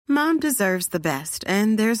Mom deserves the best,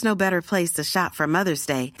 and there's no better place to shop for Mother's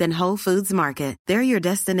Day than Whole Foods Market. They're your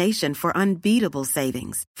destination for unbeatable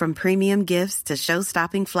savings, from premium gifts to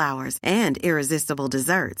show-stopping flowers and irresistible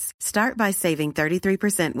desserts. Start by saving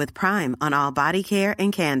 33% with Prime on all body care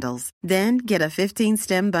and candles. Then get a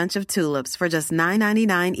 15-stem bunch of tulips for just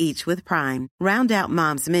 $9.99 each with Prime. Round out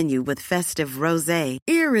Mom's menu with festive rosé,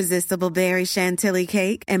 irresistible berry chantilly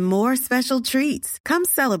cake, and more special treats. Come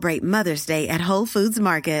celebrate Mother's Day at Whole Foods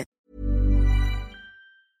Market.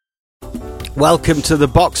 Welcome to the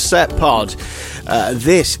Box Set Pod.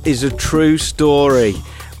 This is a true story.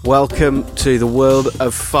 Welcome to the world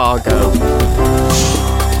of Fargo.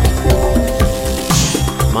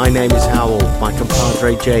 My name is Howell. My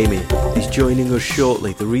compadre Jamie is joining us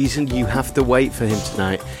shortly. The reason you have to wait for him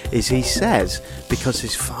tonight is, he says, because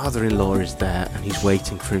his father-in-law is there and he's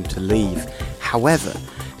waiting for him to leave. However,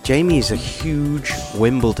 Jamie is a huge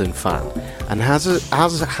Wimbledon fan, and as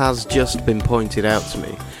has just been pointed out to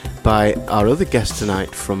me by our other guest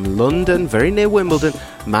tonight from London, very near Wimbledon,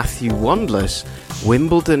 Matthew Wandless,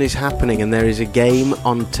 Wimbledon is happening and there is a game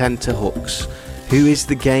on tenterhooks. Who is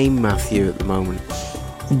the game, Matthew, at the moment?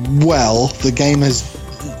 Well, the game has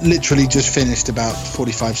literally just finished about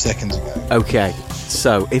 45 seconds ago. Okay,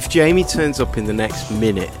 so if Jamie turns up in the next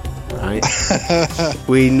minute, right,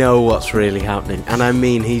 we know what's really happening. And I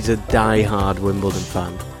mean, he's a die-hard Wimbledon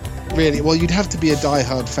fan. Really? Well, you'd have to be a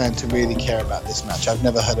die-hard fan to really care about this match. I've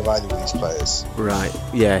never heard of either of these players. Right,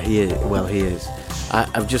 yeah, he is. Well, he is.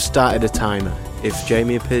 I've just started a timer. If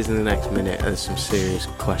Jamie appears in the next minute, there's some serious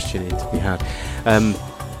questioning to be had.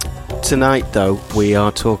 Tonight, though, we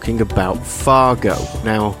are talking about Fargo.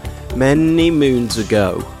 Now, many moons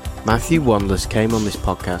ago, Matthew Wandless came on this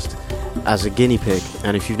podcast as a guinea pig,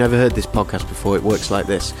 and if you've never heard this podcast before, it works like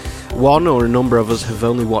this. One or a number of us have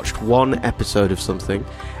only watched one episode of something.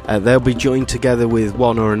 They'll be joined together with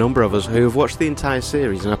one or a number of us who have watched the entire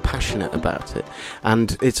series and are passionate about it.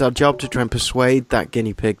 And it's our job to try and persuade that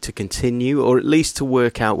guinea pig to continue, or at least to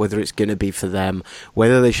work out whether it's going to be for them,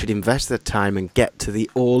 whether they should invest their time and get to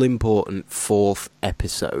the all-important 4th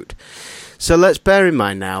episode. So let's bear in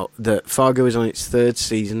mind now that Fargo is on its 3rd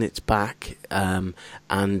season, it's back, and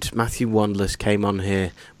Matthew Wandless came on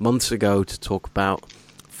here months ago to talk about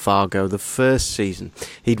Fargo, the 1st season.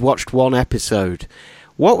 He'd watched one episode.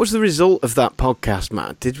 What was the result of that podcast,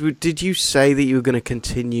 Matt? Did you say that you were going to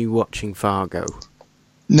continue watching Fargo?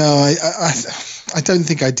 No, I don't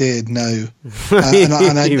think I did. No,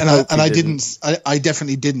 I didn't. I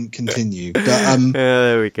definitely didn't continue. But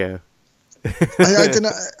there we go. I don't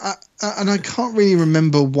know, and I can't really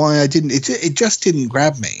remember why I didn't. It just didn't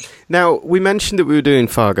grab me. Now, we mentioned that we were doing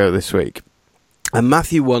Fargo this week, and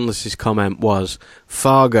Matthew Wandless's comment was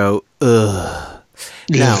Fargo. Ugh.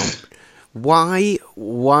 Now. Why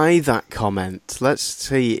that comment? Let's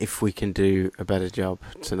see if we can do a better job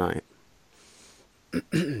tonight.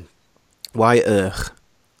 Why ugh?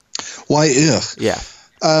 Why ugh? Yeah.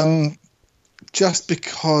 Just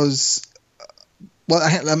because. Well,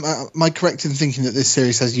 am I correct in thinking that this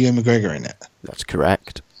series has Ewan McGregor in it? That's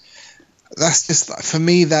correct. That's just, for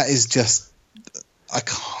me, that is just, I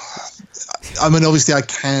can't. I mean, obviously, I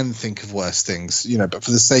can think of worse things, but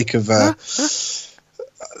for the sake of.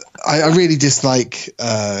 I really dislike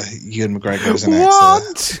Ewan McGregor as an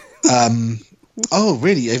actor. What? Oh,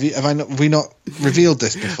 really? Have we not revealed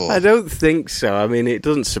this before? I don't think so. I mean, it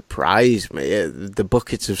doesn't surprise me. The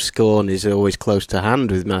buckets of scorn is always close to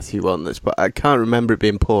hand with Matthew Wandless, but I can't remember it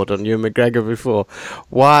being poured on Ewan McGregor before.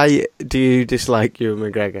 Why do you dislike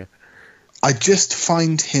Ewan McGregor? I just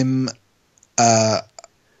find him... I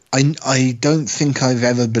don't think I've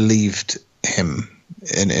ever believed him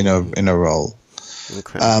in a role.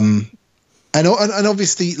 Okay. And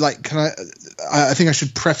obviously, like, I think I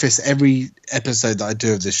should preface every episode that I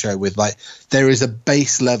do of this show with, like, there is a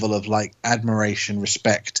base level of, like, admiration,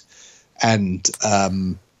 respect, and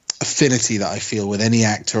affinity that I feel with any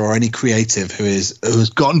actor or any creative who has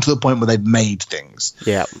gotten to the point where they've made things.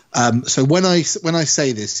 Yeah. So when I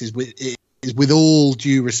say this is with all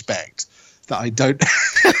due respect that I don't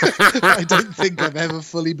think I've ever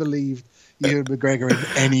fully believed Ewan McGregor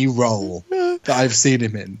in any role that I've seen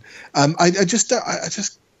him in.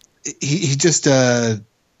 He just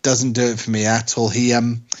doesn't do it for me at all. He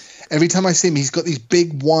every time I see him, he's got these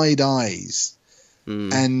big wide eyes,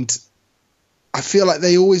 and I feel like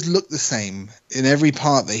they always look the same in every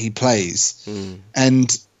part that he plays,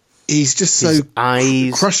 and he's just so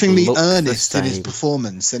crushingly earnest in his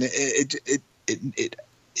performance, and it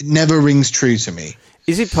never rings true to me.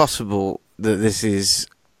 Is it possible that this is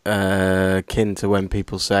akin to when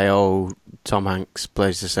people say, "Oh, Tom Hanks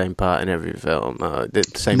plays the same part in every film." No,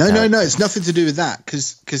 it's nothing to do with that,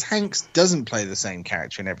 because Hanks doesn't play the same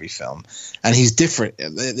character in every film, and he's different.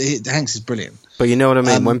 Hanks is brilliant. But you know what I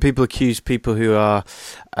mean? When people accuse people who are,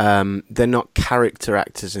 they're not character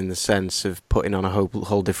actors in the sense of putting on a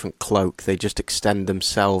whole different cloak. They just extend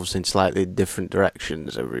themselves in slightly different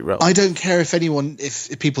directions every role. I don't care if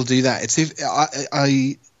people do that. It's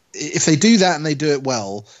if they do that and they do it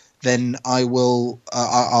well, then I will.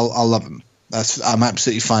 I'll love them. I'm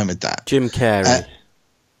absolutely fine with that. Jim Carrey.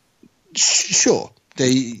 Sure. I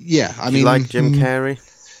mean, you like Jim Carrey?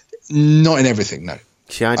 Not in everything, no.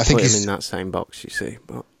 See, I'd put him in that same box, you see,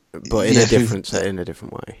 but in a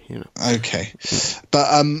different way, you know. Okay,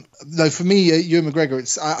 but no, for me, Ewan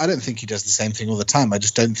McGregor, I don't think he does the same thing all the time. I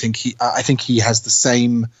just don't think I think he has the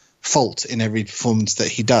same fault in every performance that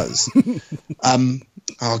he does.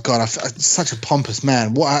 Oh God, I'm such a pompous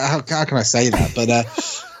man. How can I say that? But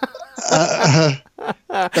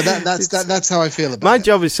that's how I feel about it. My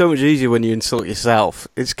job is so much easier when you insult yourself.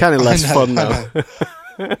 It's kind of less fun though.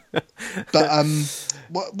 But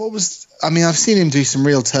what was? I mean, I've seen him do some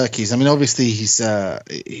real turkeys. I mean, obviously he's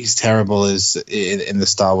terrible as in the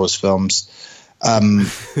Star Wars films. The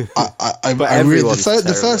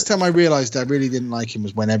first time I realised I really didn't like him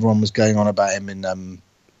was when everyone was going on about him in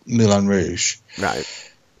Moulin Rouge. Right.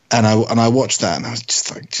 And I watched that and I was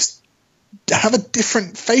just like, just have a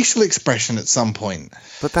different facial expression at some point.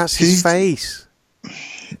 But that's his face.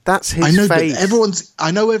 That's his face. But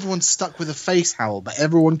I know everyone's stuck with a face, Howell, but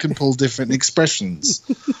everyone can pull different expressions.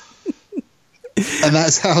 And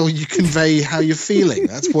that's how you convey how you're feeling.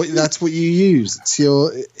 That's what you use. It's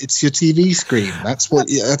your TV screen.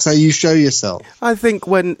 That's how you show yourself. I think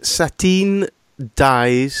when Satine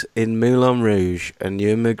dies in Moulin Rouge and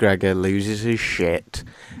Ewan McGregor loses his shit,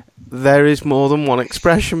 there is more than one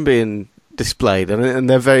expression being displayed, and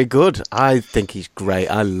they're very good. I think he's great.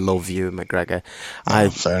 I love Ewan McGregor.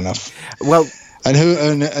 Fair enough. Well, and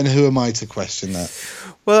who am I to question that?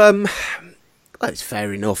 Well, it's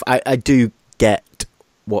fair enough. I do get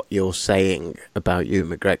what you're saying about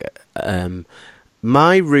Ewan McGregor.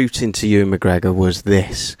 My route into Ewan McGregor was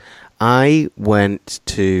this. I went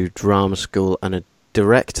to drama school, and a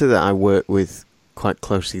director that I worked with quite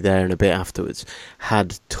closely there and a bit afterwards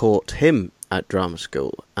had taught him at drama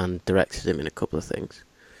school and directed him in a couple of things.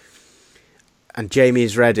 And Jamie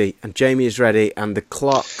is ready, and the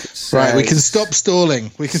clock says... Right, we can stop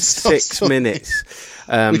stalling. We can stop 6 minutes.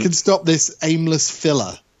 We can stop this aimless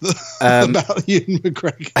filler about Ewan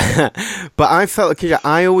McGregor. But I felt like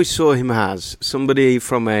I always saw him as somebody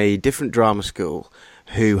from a different drama school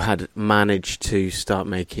who had managed to start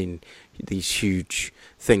making these huge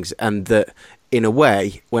things, and that in a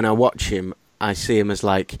way, when I watch him, I see him as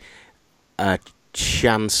like a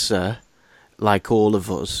chancer, like all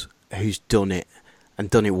of us, who's done it and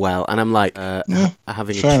done it well. And I'm like,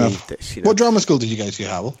 having achieved this. You know? What drama school did you go to,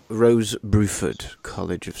 Howell? Rose Bruford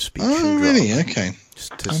College of Speech and Drama. Really? Okay.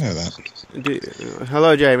 I know that.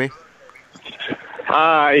 Hello, Jamie.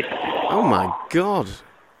 Hi. Oh my God.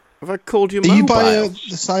 Have I called you mobile? Are you by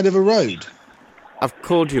the side of a road? I've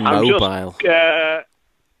called you mobile.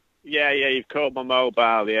 Yeah, you've called my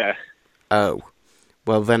mobile, yeah. Oh.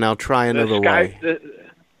 Well, then I'll try another way.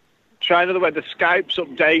 Try another way. The Skype's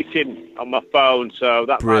updating on my phone, so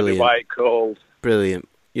that might be why it called. Brilliant.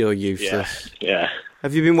 You're useless. Yeah.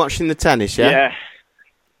 Have you been watching the tennis, yeah? Yeah.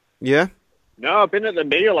 Yeah? No, I've been at the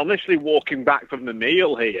meal. I'm literally walking back from the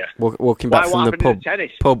meal here. Walking back from the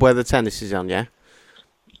pub where the tennis is on, yeah?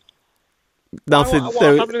 Nothing. What's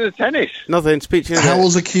happening in the tennis? Nothing. Speaking of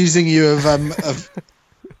Howell's accusing you of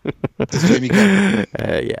Jamie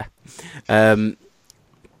yeah.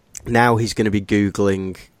 Now he's going to be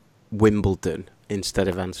Googling Wimbledon instead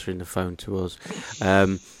of answering the phone to us.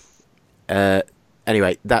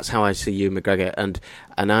 Anyway, that's how I see Ewan McGregor, and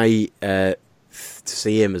I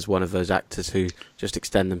see him as one of those actors who just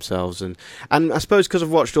extend themselves, and I suppose because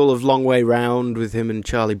I've watched all of Long Way Round with him and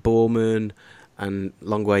Charlie Borman, and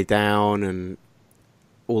Long Way Down, and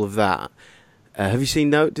all of that. Have you seen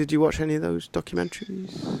Did you watch any of those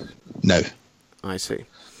documentaries? No. I see.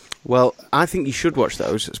 Well, I think you should watch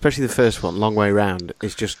those, especially the first one, Long Way Round.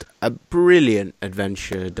 It's just a brilliant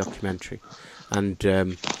adventure documentary. And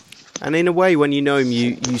in a way, when you know him,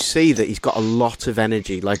 you see that he's got a lot of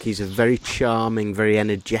energy. Like, he's a very charming, very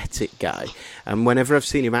energetic guy. And whenever I've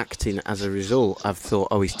seen him acting as a result, I've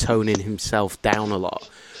thought, he's toning himself down a lot.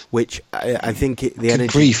 which I think the Good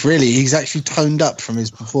energy... grief, really? He's actually toned up from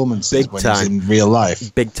his performances when he's in real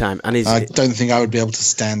life. Big time. And I don't think I would be able to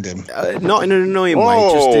stand him. Not in an annoying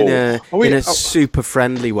way, just in a super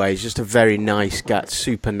friendly way. He's just a very nice guy,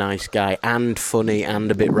 super nice guy, and funny,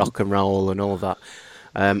 and a bit rock and roll and all that.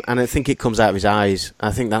 And I think it comes out of his eyes.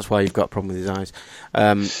 I think that's why you've got a problem with his eyes.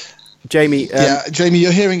 Jamie... Jamie,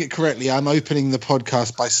 you're hearing it correctly. I'm opening the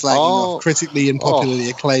podcast by slagging off critically and popularly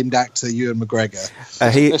acclaimed actor Ewan McGregor.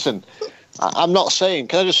 Listen, I'm not saying...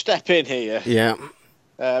 Can I just step in here? Yeah.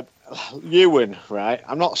 Ewan, right?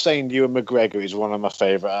 I'm not saying Ewan McGregor is one of my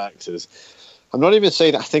favourite actors. I'm not even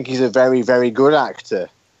saying I think he's a very, very good actor.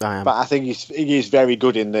 I am. But I think he is very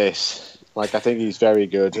good in this. I think he's very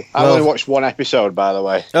good. I've only watched one episode, by the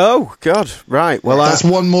way. Oh, God. Right. Well, that's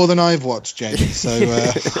one more than I've watched, Jamie. So,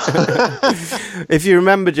 if you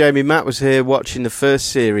remember, Jamie, Matt was here watching the first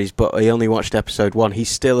series, but he only watched episode 1. He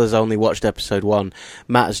still has only watched episode 1.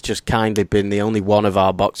 Matt has just kindly been the only one of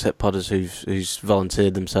our box set podders who's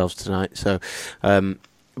volunteered themselves tonight. So,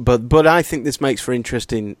 but I think this makes for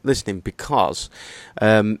interesting listening because...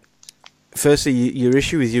 firstly, your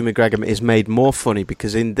issue with Hugh McGregor is made more funny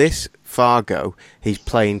because in this Fargo, he's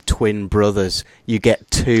playing twin brothers. You get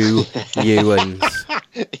 2 Ewans.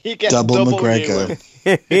 You get double McGregor.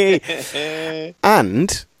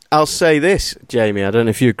 And I'll say this, Jamie, I don't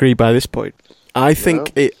know if you agree by this point. I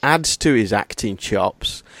think it adds to his acting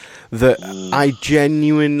chops that I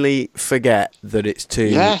genuinely forget that it's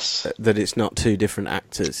that it's not 2 different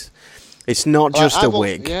actors. It's not just a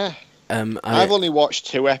wig. Yeah. I've only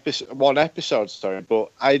watched one episode,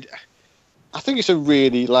 but I think it's a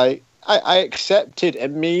really I accepted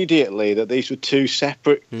immediately that these were 2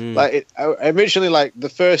 separate. Originally, the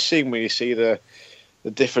first scene where you see the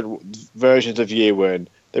different versions of Ewan,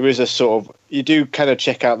 there is a sort of you do kind of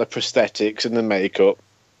check out the prosthetics and the makeup.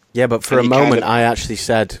 Yeah, but for a moment, I actually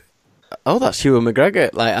said, "Oh, that's Ewan McGregor."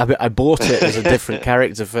 I bought it as a different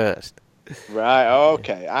character first. Right.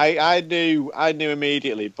 Okay. I knew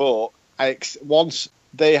immediately, but once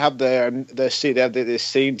they have their scene, they have this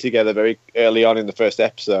scene together very early on in the first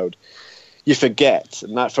episode, you forget,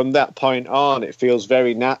 and that from that point on, it feels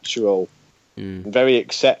very natural, and very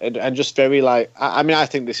accepted, and just very I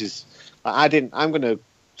think this is. I'm going to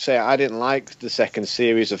say I didn't like the second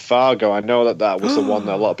series of Fargo. I know that was the one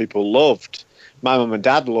that a lot of people loved. My mum and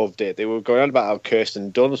dad loved it. They were going on about how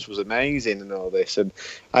Kirsten Dunst was amazing and all this, and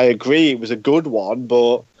I agree it was a good one,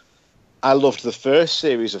 but I loved the first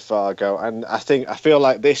series of Fargo, and I feel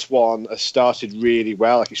like this one has started really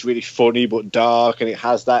well. It's really funny but dark, and it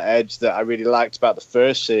has that edge that I really liked about the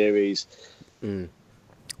first series.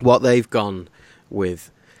 What they've gone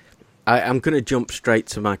with, I'm going to jump straight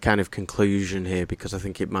to my kind of conclusion here because I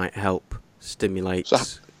think it might help stimulate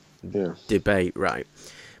debate, right?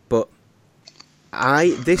 But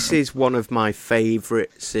this is one of my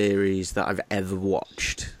favourite series that I've ever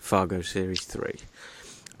watched, Fargo Series 3.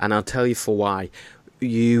 And I'll tell you for why.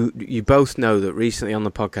 You both know that recently on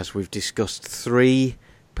the podcast we've discussed 3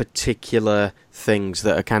 particular things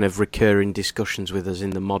that are kind of recurring discussions with us in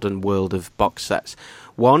the modern world of box sets.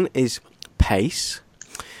 One is pace.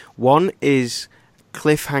 One is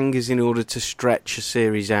cliffhangers in order to stretch a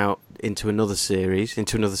series out into another series,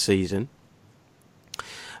 into another season.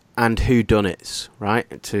 And whodunits,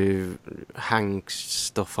 right? To hang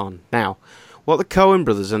stuff on. Now, what the Coen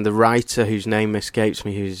brothers and the writer whose name escapes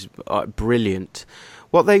me, who's brilliant,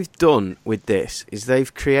 what they've done with this is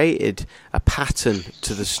they've created a pattern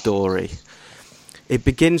to the story. It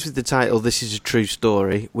begins with the title, This is a True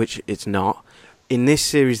Story, which it's not. In this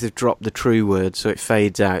series, they've dropped the true word, so it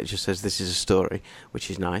fades out. It just says, This is a Story,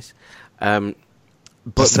 which is nice.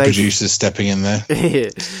 But the producers stepping in there.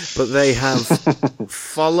 But they have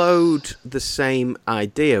followed the same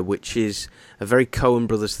idea, which is a very Coen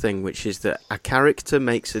Brothers thing, which is that a character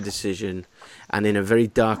makes a decision, and in a very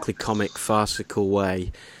darkly comic, farcical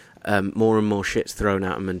way, more and more shit's thrown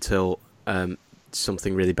at them until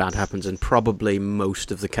something really bad happens, and probably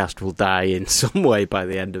most of the cast will die in some way by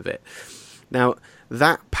the end of it. Now,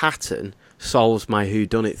 that pattern solves my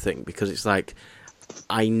whodunit thing, because it's like,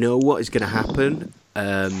 I know what is going to happen.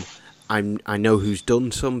 I know who's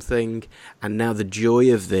done something, and now the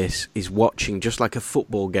joy of this is watching, just like a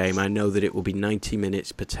football game. I know that it will be 90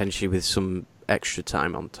 minutes, potentially with some extra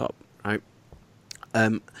time on top, right?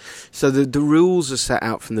 So the rules are set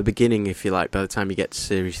out from the beginning, if you like, by the time you get to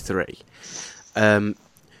Series 3. The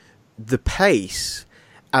pace,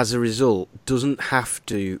 as a result, doesn't have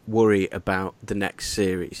to worry about the next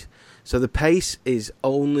series. So the pace is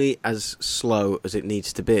only as slow as it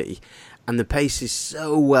needs to be, and the pace is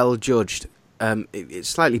so well judged. It's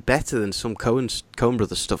slightly better than some Coen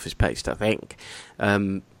Brothers stuff is paced, I think.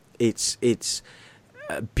 It's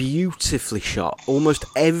beautifully shot. Almost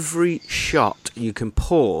every shot you can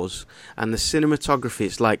pause, and the cinematography,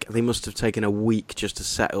 it's like they must have taken a week just to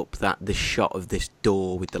set up this shot of this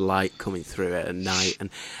door with the light coming through it at night, and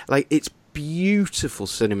like it's beautiful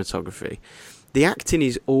cinematography. The acting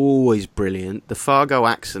is always brilliant. The Fargo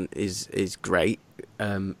accent is great.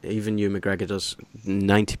 Even Ewan McGregor does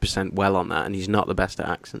 90% well on that, and he's not the best at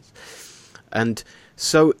accents. And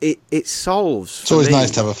so it solves. It's always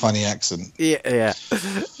nice to have a funny accent. Yeah.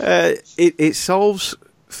 It solves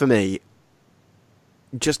for me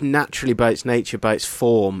just naturally by its nature, by its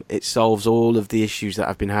form. It solves all of the issues that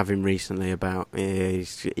I've been having recently about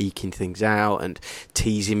he's eking things out and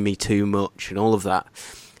teasing me too much and all of that.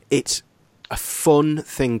 It's a fun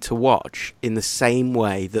thing to watch in the same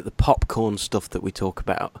way that the popcorn stuff that we talk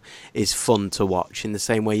about is fun to watch, in the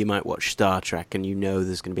same way you might watch Star Trek and you know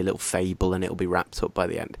there's going to be a little fable and it'll be wrapped up by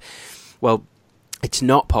the end. Well, it's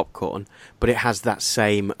not popcorn, but it has that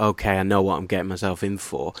same, okay, I know what I'm getting myself in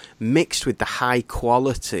for, mixed with the high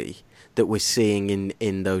quality that we're seeing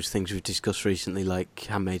in those things we've discussed recently, like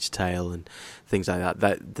Handmaid's Tale and things like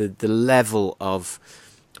that. The level of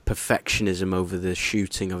perfectionism over the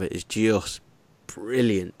shooting of it is just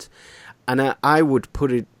brilliant. And I would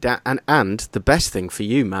put it down, and the best thing for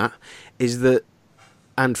you, Matt, is that,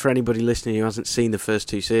 and for anybody listening who hasn't seen the first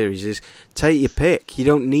two series, is take your pick. You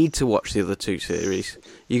don't need to watch the other two series.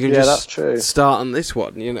 You can just start on this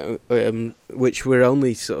one, which we're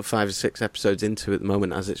only sort of 5 or 6 episodes into at the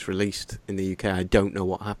moment as it's released in the UK. I don't know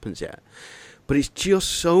what happens yet. But it's just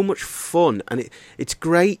so much fun, and it's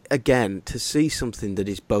great, again, to see something that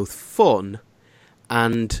is both fun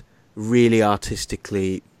and really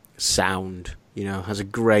artistically sound, has a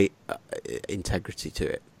great integrity to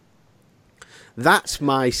it. That's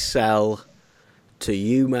my sell to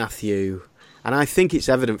you, Matthew, and I think it's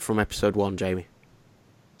evident from episode 1, Jamie.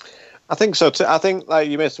 I think so too. I think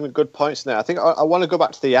you made some good points there. I think I want to go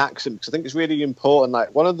back to the accent, because I think it's really important.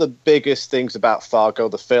 Like, one of the biggest things about Fargo,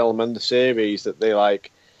 the film and the series, that they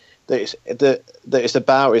that it's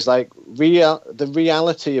about is like the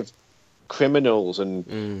reality of criminals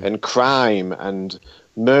and crime and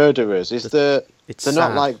murderers. They're sad.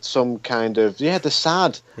 Not like some kind of they're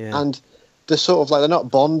sad and. They're sort of like, they're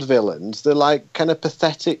not Bond villains. They're like kind of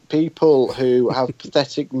pathetic people who have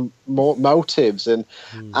pathetic motives.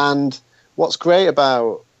 And what's great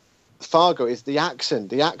about Fargo is the accent.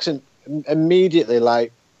 The accent immediately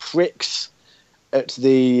like pricks at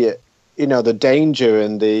the danger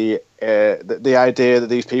and the idea that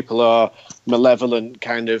these people are malevolent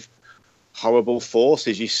kind of horrible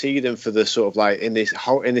forces. You see them for the sort of like in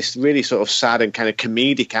this really sort of sad and kind of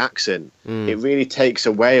comedic accent. It really takes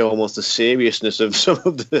away almost the seriousness of some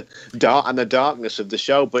of the darkness of the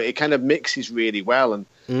show, but it kind of mixes really well. And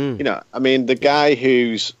the guy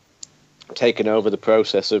who's taken over the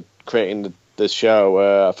process of creating the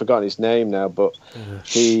show, I've forgotten his name now, but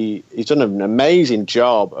he's done an amazing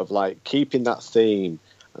job of like keeping that theme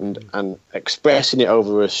and expressing it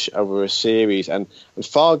over a series, and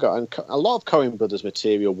Fargo and a lot of Coen Brothers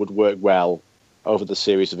material would work well over the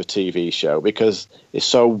series of a TV show, because there's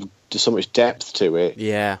so much depth to it.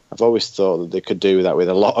 Yeah, I've always thought that they could do that with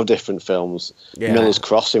a lot of different films. Miller's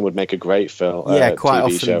Crossing would make a great film. Quite TV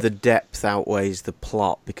often show. The depth outweighs the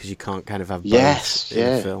plot, because you can't kind of have both in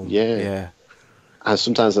a film. Yeah. And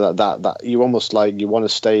sometimes that you almost like you want to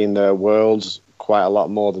stay in their worlds quite a lot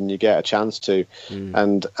more than you get a chance to,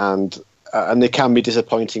 and they can be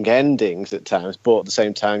disappointing endings at times, but at the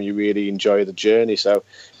same time you really enjoy the journey. So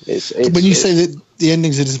it's when you say that the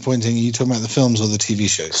endings are disappointing, are you talking about the films or the TV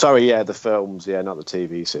shows? Sorry, the films, not the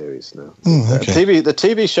TV series. No, okay. The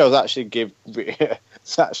TV shows actually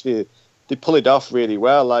they pull it off really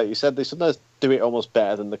well. Like you said, they sometimes do it almost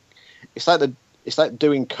better than it's like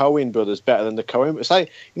doing Coen Brothers better than the Coen. It's like,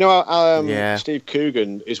 Steve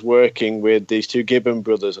Coogan is working with these two Gibbon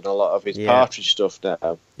brothers and a lot of his Partridge stuff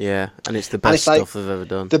now. Yeah, and it's the best stuff I've ever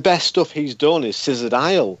done. The best stuff he's done is Scissored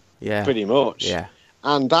Isle, pretty much. Yeah.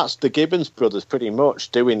 And that's the Gibbons brothers pretty much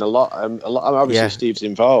doing a lot. Obviously, Steve's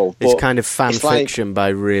involved. It's kind of fan fiction by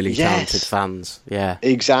really talented fans. Yeah,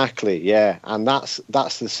 exactly. Yeah, and that's the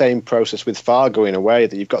same process with Fargo in a way,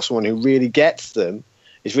 that you've got someone who really gets them,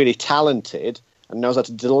 is really talented, and knows how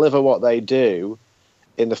to deliver what they do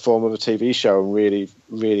in the form of a TV show, and really,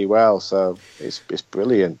 really well. So it's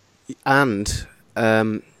brilliant. And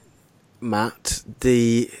Matt,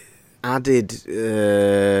 the added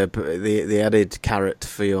the added carrot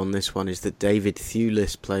for you on this one is that David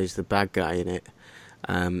Thewlis plays the bad guy in it.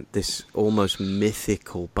 This almost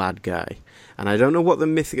mythical bad guy, and I don't know what the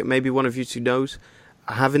mythical. Maybe one of you two knows.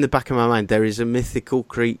 I have in the back of my mind there is a mythical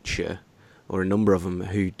creature or a number of them,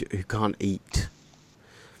 who can't eat.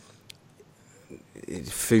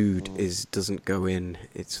 Food doesn't go in.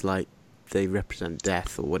 It's like they represent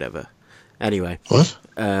death or whatever. Anyway, what?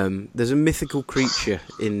 There's a mythical creature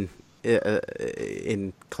in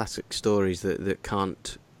classic stories that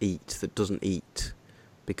can't eat, that doesn't eat,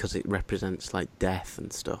 because it represents like death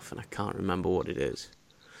and stuff, and I can't remember what it is.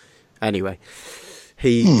 Anyway,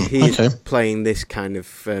 he's playing this kind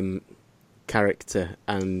of character,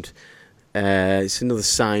 and it's another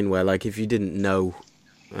sign where, like, if you didn't know,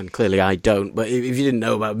 and clearly I don't, but if you didn't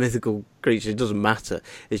know about mythical creatures, it doesn't matter.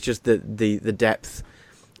 It's just that the depth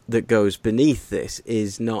that goes beneath this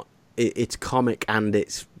is not. It's comic and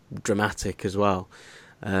it's dramatic as well.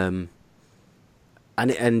 And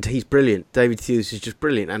he's brilliant. David Thewlis is just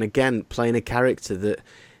brilliant. And again, playing a character that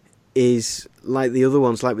is like the other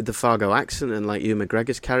ones, like with the Fargo accent and like Ewan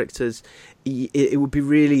McGregor's characters. It would be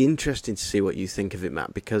really interesting to see what you think of it,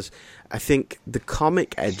 Matt, because I think the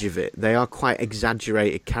comic edge of it, they are quite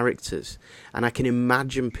exaggerated characters, and I can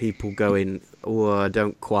imagine people going, "Oh, I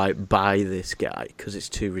don't quite buy this guy because it's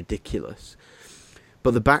too ridiculous."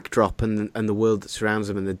 But the backdrop and the world that surrounds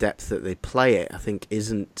them and the depth that they play it, I think,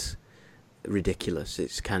 isn't ridiculous.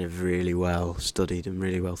 It's kind of really well studied and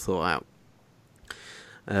really well thought out.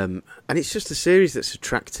 And it's just a series that's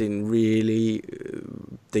attracting really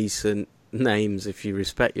decent names if you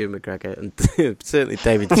respect Ewan McGregor, and certainly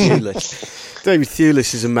David Thewlis. David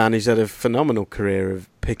Thewlis is a man who's had a phenomenal career of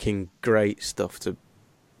picking great stuff to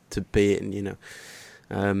be in, you know.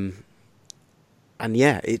 And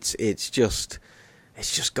yeah, it's just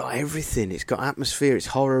got everything. It's got atmosphere, it's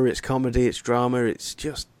horror, it's comedy, it's drama. It's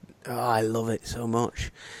just, I love it so much.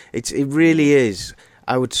 It really is.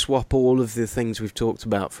 I would swap all of the things we've talked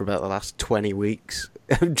about for about the last 20 weeks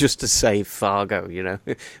just to save Fargo, you know.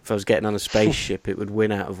 If I was getting on a spaceship, it would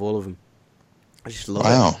win out of all of them. I just love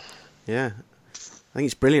it. Yeah. I think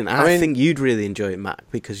it's brilliant. I think you'd really enjoy it, Matt,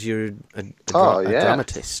 because you're a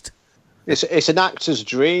dramatist. It's an actor's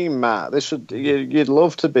dream, Matt. You'd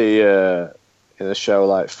love to be in a show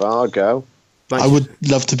like Fargo. I would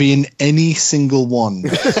love to be in any single one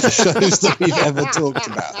of the shows that we've ever talked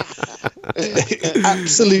about.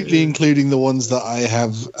 Absolutely, including the ones that I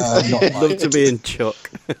have not liked. I'd love to be in Chuck.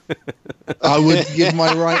 I would give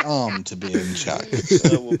my right arm to be in Chuck.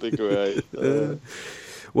 That would be great.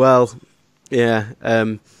 Well, yeah.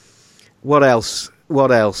 What else?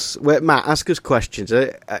 Matt, ask us questions.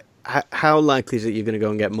 How likely is it you're going to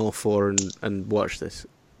go and get more for and watch this?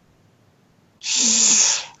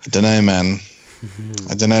 I don't know, man.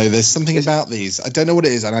 I don't know. There's something about these. I don't know what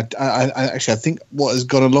it is, and I think what has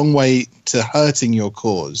gone a long way to hurting your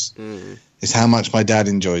cause is how much my dad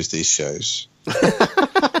enjoys these shows.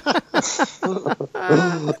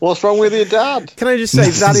 What's wrong with your dad? Can I just say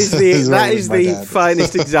that is the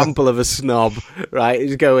finest example of a snob, right?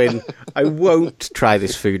 He's going, I won't try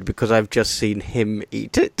this food because I've just seen him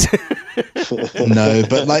eat it. No,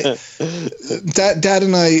 but like Dad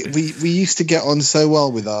and I, we used to get on so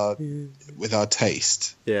well with our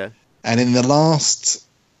taste. Yeah. And in the last,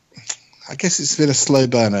 I guess it's been a slow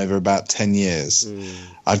burn over about 10 years.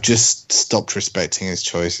 I've just stopped respecting his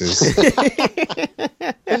choices.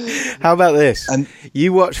 How about this? And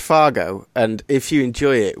you watch Fargo, and if you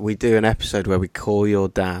enjoy it, we do an episode where we call your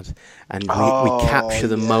dad, and we capture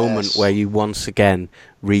the moment where you once again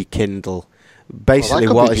rekindle basically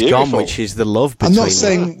what has gone, which is the love between them. I'm not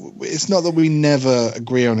saying it's not that we never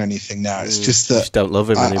agree on anything now. It's just that you just don't love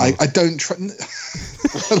him anymore. I don't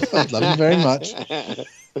I love him very much,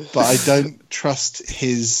 but I don't trust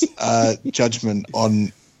his judgment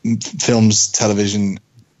on films, television,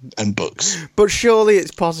 and books. But surely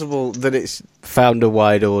it's possible that it's found a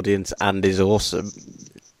wide audience and is awesome,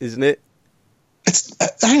 isn't it?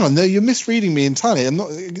 Hang on, no, you're misreading me entirely.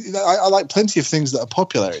 I like plenty of things that are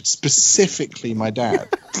popular. It's specifically my dad.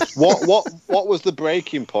 What was the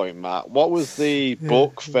breaking point, Matt? What was the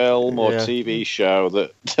book, film, or TV show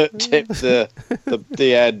that tipped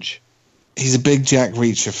the edge? He's a big Jack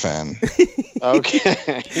Reacher fan.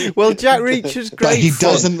 Okay. Well, Jack Reacher's great. But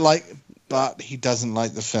he doesn't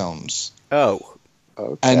like the films. Oh.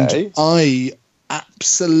 Okay. And I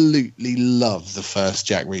absolutely love the first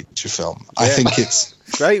Jack Reacher film. I think it's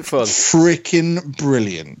great fun, freaking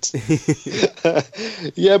brilliant.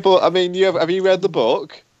 Yeah, but I mean, have you read the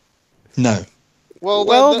book? No.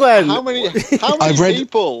 Well then, how many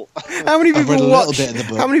people? How many people I've read a little bit of the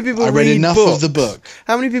book. How many people I read read enough books? of the book.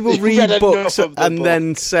 How many people read books and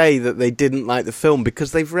then say that they didn't like the film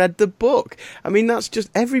because they've read the book? I mean, that's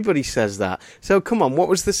just, everybody says that. So come on, what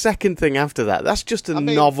was the second thing after that? That's just a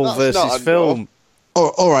novel versus film.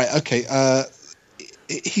 Oh, all right, okay.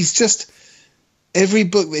 He's just every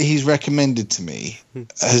book that he's recommended to me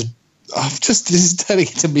has. This is turning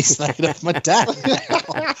into me slagging off my dad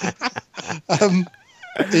now.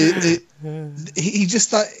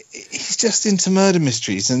 He's just into murder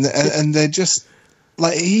mysteries, and they're just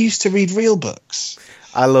like, he used to read real books.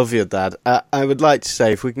 I love your dad. I would like to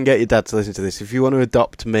say, if we can get your dad to listen to this, if you want to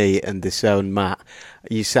adopt me and disown Matt,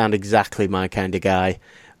 you sound exactly my kind of guy.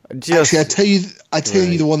 Actually, I tell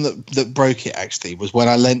you the one that broke it, actually, was when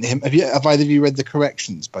I lent him. Have either of you read The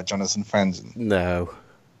Corrections by Jonathan Franzen? No.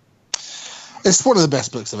 It's one of the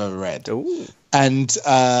best books I've ever read. Ooh. And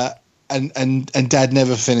Dad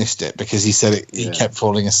never finished it because he said he kept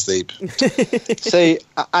falling asleep. See,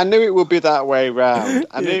 I knew it would be that way round.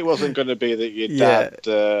 I knew it wasn't going to be that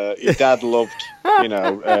your dad loved, Home and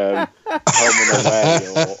Away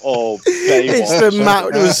or Baywatch. It's the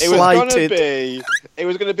Matt was slighted. It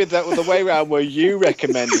was going to be the way round where you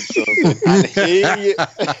recommended something and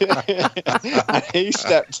he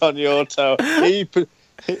stepped on your toe. He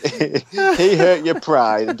hurt your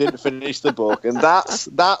pride and didn't finish the book, and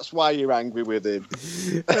that's why you're angry with him.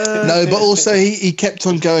 No, but also he kept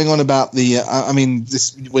on going on about the.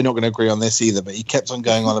 We're not going to agree on this either, but he kept on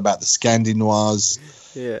going on about the Scandinoirs.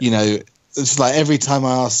 Yeah. It's like every time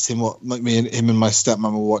I asked him what him and my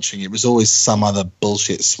stepmom were watching, it was always some other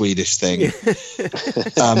bullshit Swedish thing.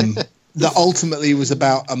 That ultimately was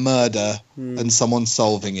about a murder and someone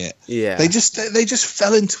solving it. Yeah, they just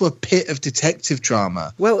fell into a pit of detective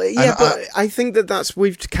drama. Well, yeah, but I think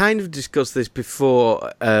we've kind of discussed this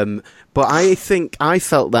before. But I think I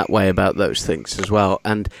felt that way about those things as well,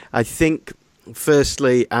 and I think,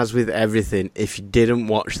 firstly, as with everything, if you didn't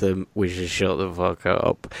watch them, we should shut the fuck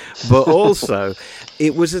up. But also,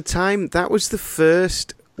 it was a time that was the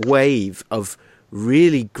first wave of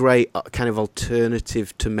really great kind of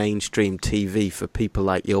alternative to mainstream TV for people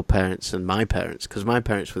like your parents and my parents, because my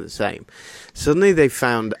parents were the same. Suddenly they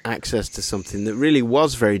found access to something that really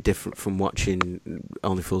was very different from watching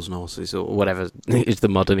Only Fools and Horses or whatever is the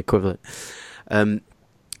modern equivalent.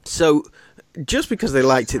 So just because they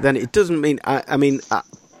liked it then, it doesn't mean...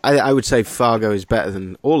 I would say Fargo is better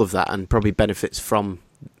than all of that and probably benefits from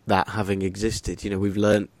that having existed. We've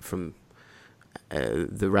learnt from...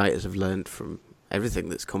 the writers have learnt from everything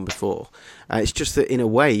that's come before. It's just that, in a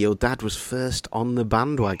way, your dad was first on the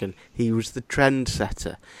bandwagon. He was the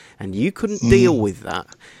trendsetter. And you couldn't deal with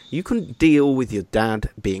that. You couldn't deal with your dad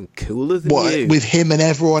being cooler than you. With him and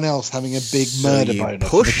everyone else having a big murder boner. You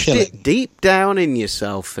pushed it deep down in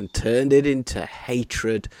yourself and turned it into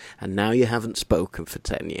hatred, and now you haven't spoken for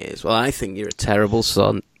 10 years. Well, I think you're a terrible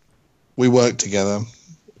son. We worked together.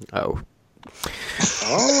 Oh.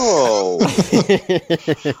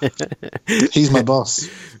 He's my boss.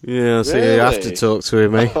 Yeah, so really? You have to talk to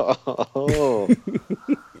him, eh?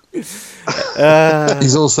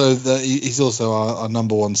 He's also our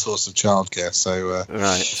number one source of childcare. So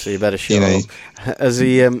right, so you better shut up. Has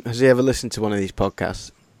he ever listened to one of these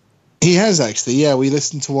podcasts? He has, actually. Yeah, we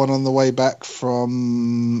listened to one on the way back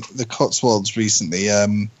from the Cotswolds recently.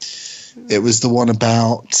 It was the one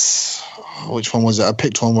about... which one was it? I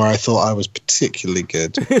picked one where I thought I was particularly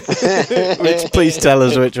good. Please tell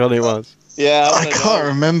us which one it was. Yeah, I can't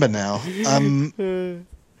remember now.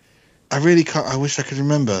 I really can't. I wish I could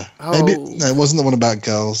remember. Maybe it wasn't the one about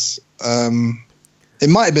girls. It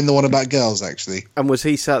might have been the one about girls, actually. And was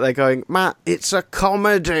he sat there going, "Matt, it's a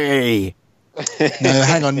comedy"? No,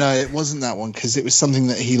 hang on. No, it wasn't that one, because it was something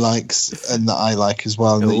that he likes and that I like as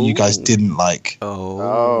well, and that you guys didn't like.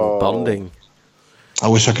 Oh, bonding. I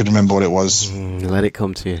wish I could remember what it was. Let it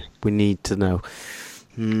come to you. We need to know.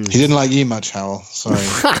 He didn't like you much, Howell. Sorry.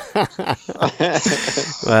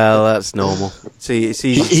 Well, that's normal. See, it's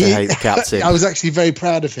easy to hate the captain. I was actually very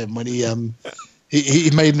proud of him when he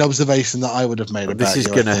made an observation that I would have made about this is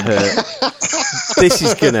going to hurt. This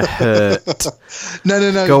is going to hurt.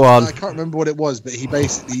 No. Go on. I can't remember what it was, but he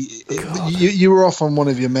basically... You were off on one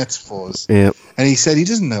of your metaphors. Yeah. And he said he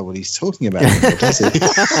doesn't know what he's talking about anymore, does he?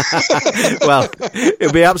 Well,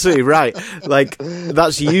 it'll be absolutely right. Like,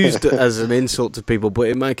 that's used as an insult to people, but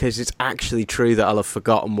in my case, it's actually true that I'll have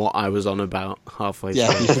forgotten what I was on about halfway through.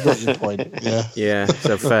 Yeah, you forgot your point. Yeah. Yeah,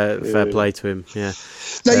 so fair play to him, yeah.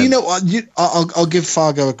 No, you know what? I'll give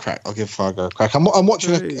Fargo a crack. I'm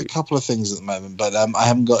watching a couple of things at the moment, but I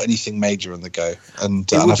haven't got anything major on the go. And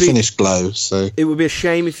I finished Glow, so... It would be a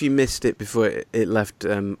shame if you missed it before it left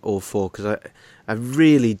all four, because I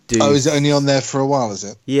really do... Oh, is it only on there for a while, is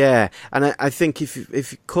it? Yeah, and I think if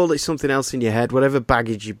you call it something else in your head, whatever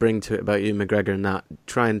baggage you bring to it about Ewan McGregor and that,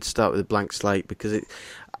 try and start with a blank slate, because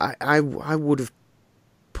I would have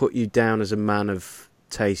put you down as a man of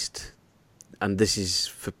taste, and this is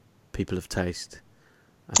for people of taste.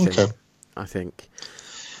 I think. Okay. I think.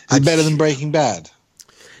 Is it better than Breaking Bad?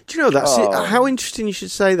 Do you know, that's how interesting you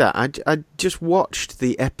should say that. I just watched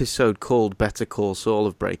the episode called Better Call Saul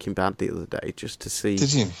of Breaking Bad the other day just to see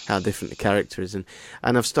how different the character is. And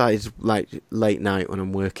I've started, like, late night when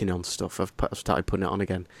I'm working on stuff, I've started putting it on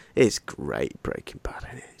again. It's great, Breaking Bad,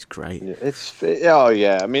 isn't it? It's great.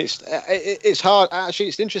 Yeah, I mean, it's hard. Actually,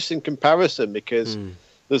 it's an interesting comparison because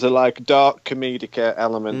there's a, like, dark comedic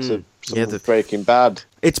element of Breaking Bad.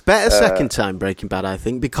 It's better second time Breaking Bad, I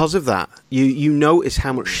think, because of that. You notice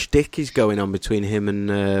how much shtick is going on between him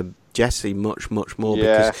and Jesse much more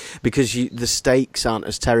because the stakes aren't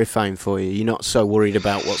as terrifying for you. You're not so worried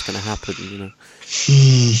about what's going to happen, you know.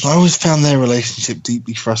 I always found their relationship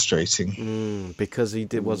deeply frustrating. Because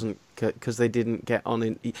because they didn't get on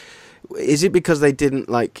in. Is it because they didn't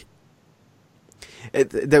like?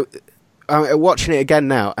 Watching it again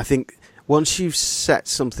now, I think once you've set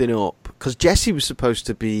something up, because Jesse was supposed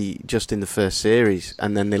to be just in the first series,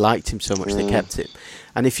 and then they liked him so much they kept him.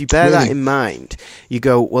 And if you bear that in mind, you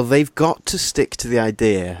go, well, they've got to stick to the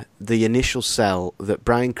idea, the initial sell, that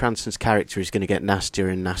Bryan Cranston's character is going to get nastier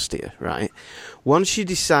and nastier, right? Once you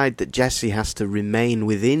decide that Jesse has to remain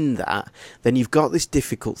within that, then you've got this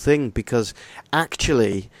difficult thing, because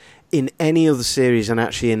actually, in any other series and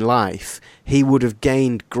actually in life, he would have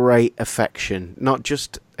gained great affection, not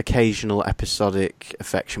just occasional episodic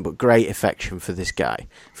affection, but great affection for this guy,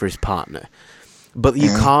 for his partner. But you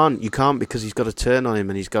can't because he's got to turn on him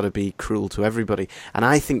and he's got to be cruel to everybody. And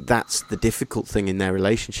I think that's the difficult thing in their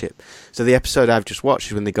relationship. So the episode I've just watched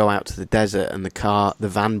is when they go out to the desert and the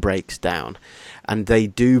van breaks down and they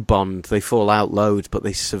do bond, they fall out loads, but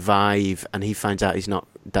they survive, and he finds out he's not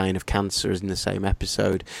dying of cancer as in the same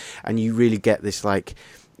episode. And you really get this, like,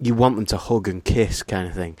 you want them to hug and kiss kind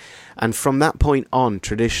of thing. And from that point on,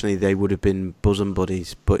 traditionally, they would have been bosom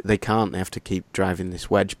buddies, but they can't. They have to keep driving this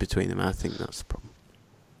wedge between them. I think that's the problem.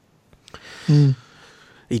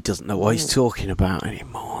 He doesn't know what he's talking about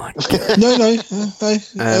anymore. No.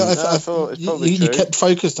 I thought you kept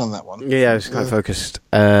focused on that one. Yeah, I was quite focused.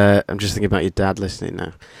 I'm just thinking about your dad listening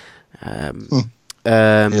now. He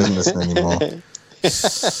doesn't listen anymore.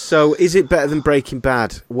 So, is it better than Breaking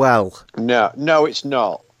Bad? Well, no, it's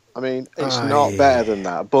not. I mean, it's not better than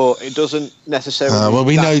that, but it doesn't necessarily. Well,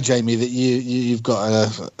 we know, Jamie, that you've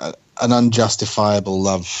got an unjustifiable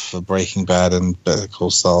love for Breaking Bad and Better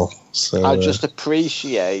Call Saul. So I just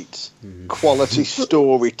appreciate quality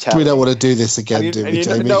storytelling. We don't want to do this again, do we,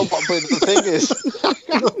 Jamie? No, but the thing is,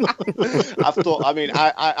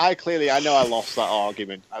 I clearly know I lost that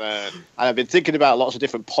argument, and I've been thinking about lots of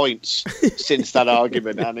different points since that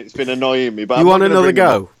argument, and it's been annoying me. But you want another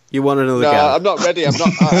go? You want another go? No, I'm not ready. I'm not.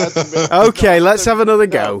 Okay, let's have another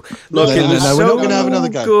go. Look, we're not going to have another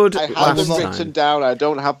go. Good. I have them written down. I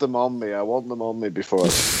don't have them on me. I want them on me before I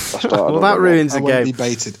start. Well, that ruins the game. I won't be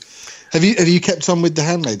baited. Have you kept on with The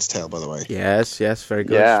Handmaid's Tale, by the way? Yes, very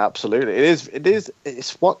good. Yeah, absolutely. It is.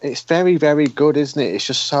 It's very, very good, isn't it? It's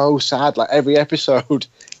just so sad. Like every episode,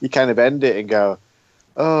 you kind of end it and go,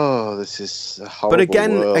 "Oh, this is a horrible." But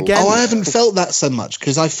again, I haven't felt that so much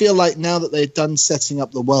because I feel like now that they've done setting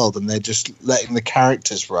up the world and they're just letting the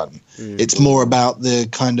characters run, it's more about the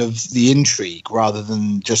kind of the intrigue rather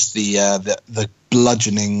than just the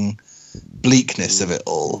bludgeoning bleakness of it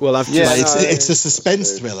all. Well, it's a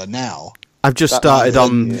suspense thriller now. I've just started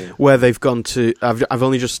on where they've gone to. I've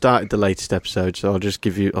only just started the latest episode, so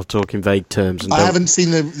I'll talk in vague terms. And I haven't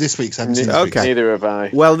seen this week's. Okay, neither have I.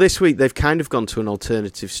 Well, this week they've kind of gone to an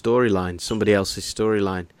alternative storyline, somebody else's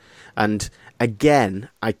storyline, and again,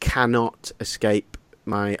 I cannot escape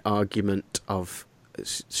my argument of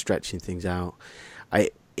stretching things out.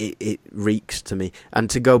 It reeks to me, and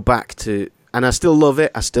to go back to. And I still love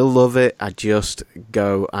it. I just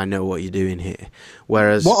go, I know what you're doing here.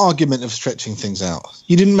 Whereas... What argument of stretching things out?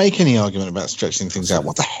 You didn't make any argument about stretching things out.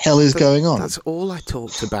 What the hell is going on? That's all I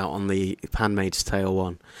talked about on the Handmaid's Tale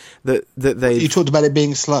one. That they. You talked about it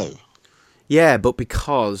being slow. Yeah, but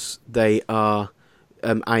because they are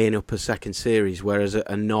eyeing up a second series, whereas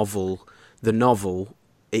the novel,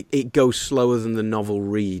 it goes slower than the novel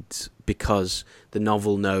reads because the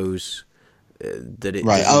novel knows... that it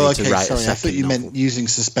right. Oh, okay. Sorry, I thought you meant using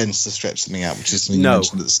suspense to stretch something out, which is something you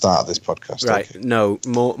mentioned at the start of this podcast. Right. Okay. No,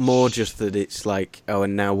 more just that it's like,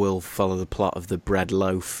 and now we'll follow the plot of the bread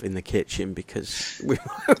loaf in the kitchen because we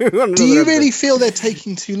want. Do you really feel they're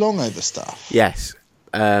taking too long over stuff? Yes,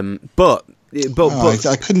 but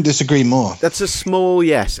I couldn't disagree more. That's a small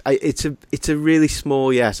yes. It's a really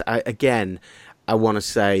small yes. I want to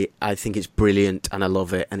say I think it's brilliant and I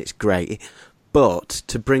love it and it's great. But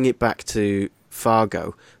to bring it back to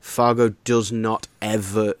Fargo does not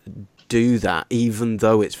ever do that, even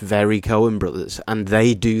though it's very Coen Brothers, and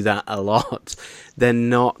they do that a lot. They're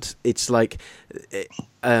not. It's like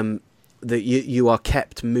that you are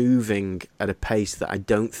kept moving at a pace that I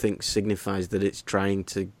don't think signifies that it's trying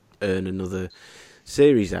to earn another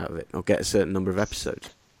series out of it or get a certain number of episodes.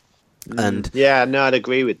 And I'd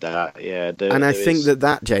agree with that. Yeah, I think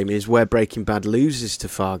that Jamie is where Breaking Bad loses to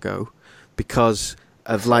Fargo, because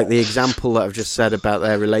of like the example that I've just said about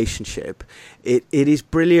their relationship. It is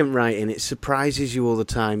brilliant writing. It surprises you all the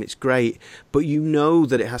time. It's great, but you know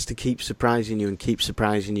that it has to keep surprising you, and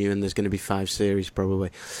there's going to be 5 series probably.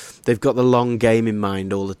 They've got the long game in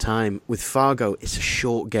mind all the time. With Fargo, it's a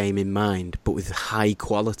short game in mind, but with high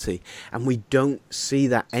quality, and we don't see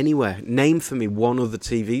that anywhere. Name for me one other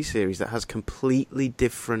TV series that has completely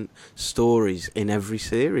different stories in every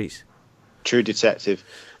series. True Detective.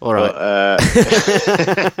 All right.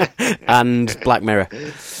 And Black Mirror.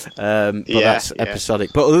 But that's episodic.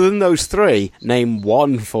 But other than those 3, name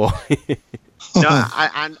one for me. No,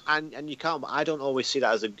 and you can't. I don't always see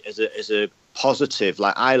that as a positive.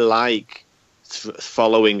 Like, I like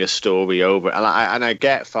following a story over, and I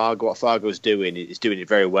get Fargo. What Fargo's doing is doing it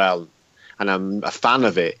very well, and I'm a fan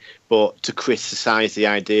of it. But to criticise the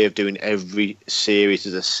idea of doing every series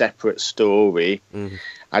as a separate story. Mm.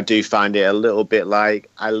 I do find it a little bit like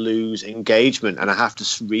I lose engagement and I have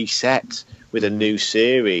to reset with a new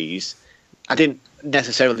series. I didn't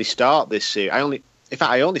necessarily start this series.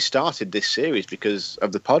 I only started this series because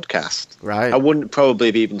of the podcast. Right. I wouldn't probably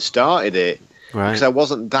have even started it because right. I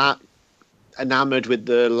wasn't that enamoured with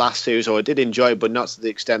the last series, or I did enjoy it, but not to the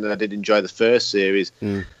extent that I did enjoy the first series.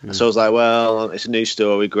 So I was like, well, it's a new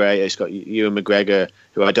story, great. It's got Ewan McGregor,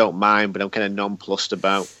 who I don't mind, but I'm kind of nonplussed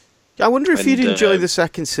about. I wonder if you'd enjoy the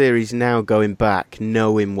second series now, going back,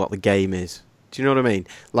 knowing what the game is. Do you know what I mean?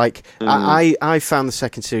 Like, I found the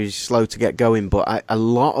second series slow to get going, but a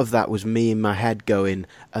lot of that was me in my head going,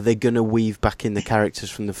 are they going to weave back in the characters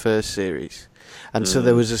from the first series? And so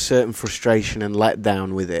there was a certain frustration and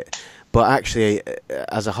letdown with it. But actually,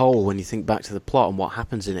 as a whole, when you think back to the plot and what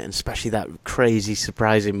happens in it, and especially that crazy,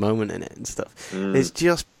 surprising moment in it and stuff, it's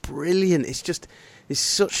just brilliant. It's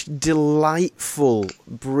such delightful,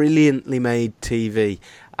 brilliantly made TV.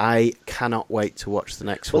 I cannot wait to watch the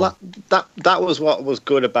next one. Well, that was what was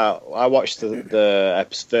good about. I watched the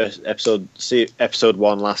first episode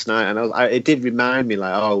 1 last night, and it did remind me,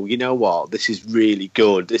 like, oh, you know what? This is really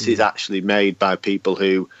good. This is actually made by people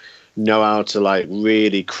who know how to like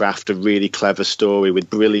really craft a really clever story with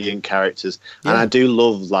brilliant characters. And I do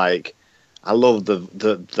love I love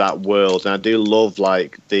that world, and I do love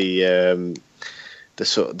like the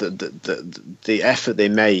effort they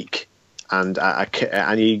make, and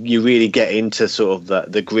you really get into sort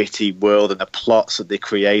of the gritty world, and the plots that they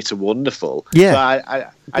create are wonderful. Yeah,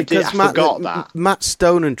 I forgot that Matt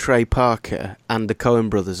Stone and Trey Parker and the Coen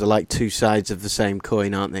brothers are like two sides of the same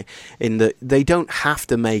coin, aren't they? In that they don't have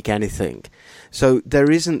to make anything, so there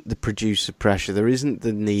isn't the producer pressure. There isn't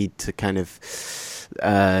the need to kind of,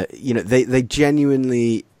 they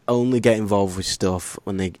genuinely only get involved with stuff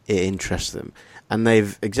when it interests them. And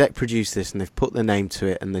they've exec produced this, and they've put their name to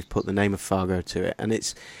it, and they've put the name of Fargo to it, and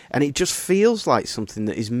it just feels like something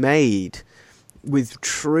that is made with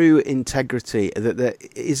true integrity. It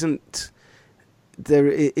isn't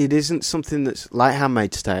something that's like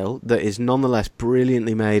Handmaid's Tale, that is nonetheless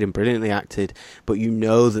brilliantly made and brilliantly acted, but you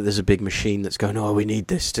know that there's a big machine that's going, oh, we need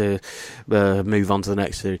this to move on to the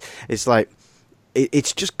next series. It's like,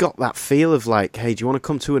 it's just got that feel of like, hey, do you want to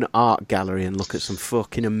come to an art gallery and look at some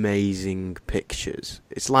fucking amazing pictures?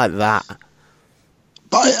 It's like that.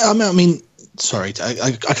 But I mean, sorry,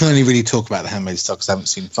 I can only really talk about The Handmaid's Tale because I haven't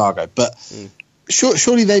seen Fargo. But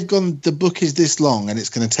surely they've gone, the book is this long and it's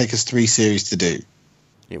going to take us 3 series to do.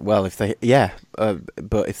 Well, but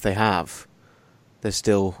if they have, they're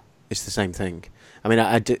still, it's the same thing. I mean,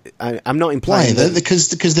 I'm not implying that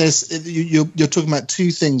because there's you're talking about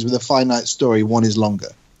 2 things with a finite story. One is longer.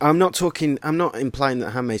 I'm not implying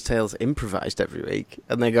that Handmaid's Tale's improvised every week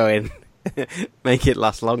and they go in, make it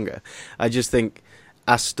last longer. I just think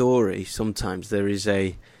a story, sometimes there is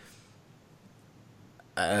a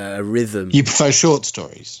rhythm. You prefer short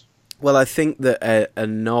stories? Well, I think that a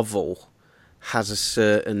novel has a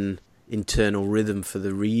certain internal rhythm for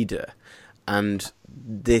the reader, and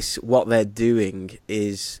what they're doing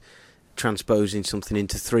is transposing something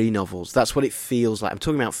into 3 novels. That's what it feels like. I'm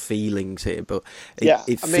talking about feelings here, but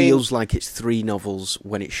it feels like it's 3 novels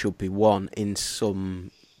when it should be 1 in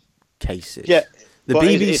some cases. Yeah, the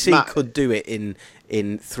BBC could do it in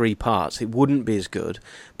 3 parts. It wouldn't be as good,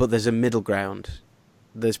 but there's a middle ground.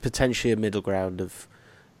 There's potentially a middle ground of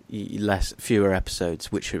fewer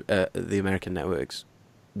episodes, which are the American networks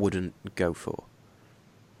wouldn't go for.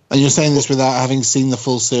 And you're saying this without having seen the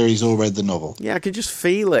full series or read the novel? Yeah, I could just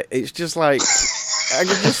feel it. It's just like I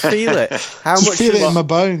could just feel it. How just much feel it in my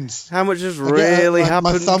bones. How much has really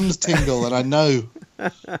happened? My thumbs tingle, and I know. I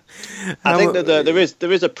think that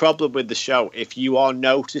there is a problem with the show. If you are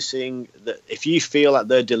noticing that, if you feel like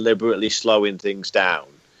they're deliberately slowing things down,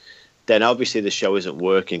 then obviously the show isn't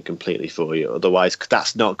working completely for you. Otherwise,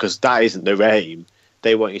 because that isn't their aim.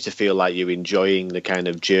 They want you to feel like you're enjoying the kind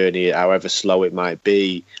of journey, however slow it might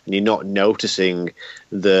be, and you're not noticing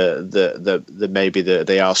the maybe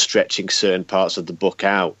they are stretching certain parts of the book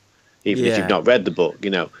out, even if you've not read the book,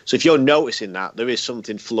 So if you're noticing that, there is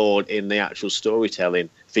something flawed in the actual storytelling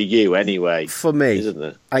for you, anyway. For me, isn't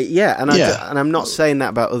there? And I'm not saying that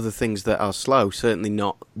about other things that are slow. Certainly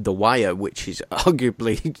not The Wire, which is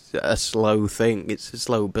arguably a slow thing. It's a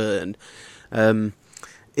slow burn. I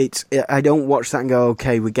don't watch that and go,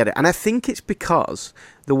 okay, we get it. And I think it's because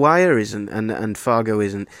The Wire isn't and Fargo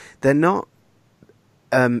isn't. They're not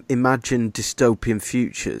imagined dystopian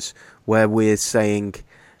futures where we're saying,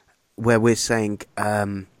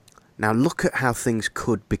 now look at how things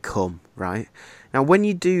could become, right? Now, when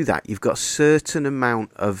you do that, you've got a certain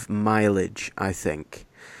amount of mileage, I think,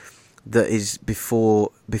 that is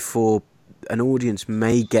before an audience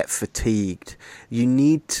may get fatigued. You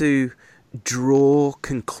need to draw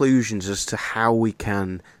conclusions as to how we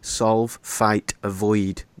can solve, fight,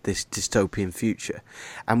 avoid this dystopian future.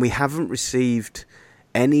 And we haven't received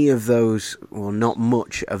any of those, or not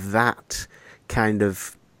much of that kind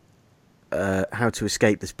of how to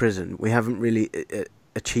escape this prison. We haven't really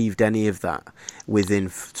achieved any of that within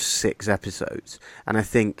 6 episodes. And I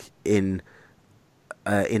think in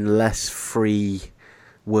less free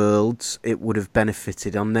worlds, it would have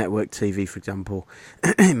benefited on network TV, for example.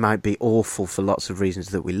 It might be awful for lots of reasons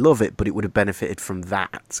that we love it, but it would have benefited from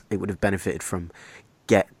that. It would have benefited from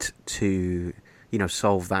get to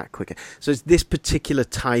solve that quicker. So it's this particular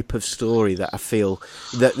type of story that I feel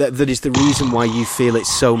that is the reason why you feel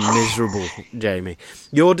it's so miserable, Jamie.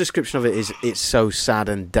 Your description of it is it's so sad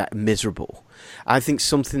and miserable. I think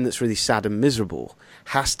something that's really sad and miserable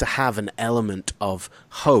has to have an element of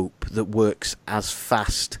hope that works as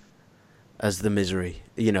fast as the misery,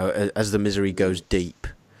 as the misery goes deep.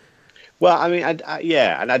 Well, I mean,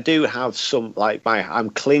 and I do have some, I'm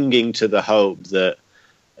clinging to the hope that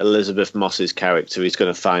Elizabeth Moss's character is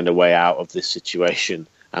going to find a way out of this situation.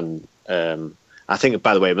 And I think,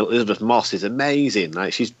 by the way, Elizabeth Moss is amazing.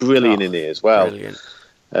 She's brilliant in it as well. Brilliant.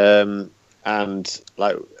 I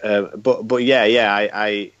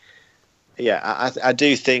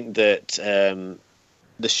do think that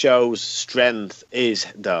the show's strength is,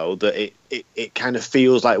 though, that it kind of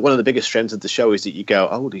feels like one of the biggest strengths of the show is that you go,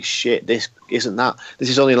 holy shit, this is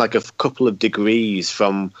only like a couple of degrees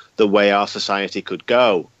from the way our society could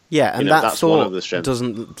go. Yeah, and that's thought one of the strengths.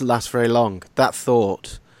 Doesn't last very long. That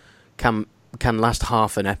thought can last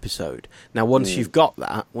half an episode. Now, once you've got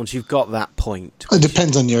that point, it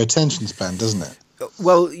depends on your attention span, doesn't it?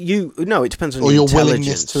 Well, it depends on or your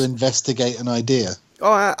willingness to investigate an idea.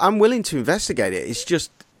 Oh, I'm willing to investigate it. It's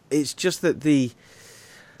just that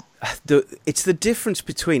it's the difference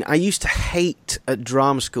between. I used to hate at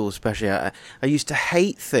drama school, especially. I used to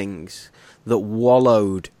hate things that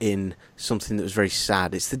wallowed in something that was very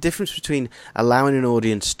sad. It's the difference between allowing an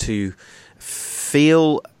audience to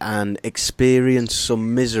feel and experience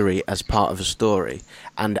some misery as part of a story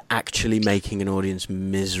and actually making an audience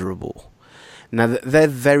miserable. Now, they're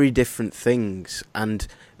very different things, and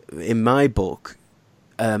in my book,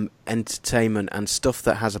 entertainment and stuff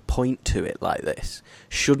that has a point to it like this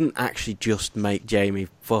shouldn't actually just make Jamie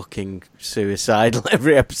fucking suicidal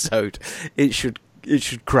every episode. It should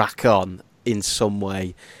crack on in some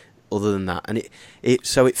way other than that, and it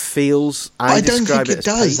feels. I don't think it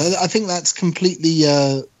does. I think that's completely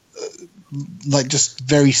just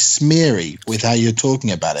very smeary with how you're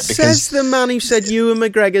talking about it. Because says the man who said Ewan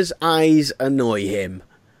McGregor's eyes annoy him.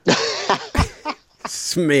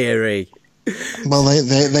 Smeary. Well,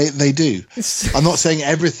 they do. I'm not saying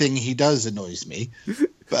everything he does annoys me,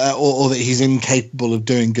 or that he's incapable of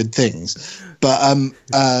doing good things. But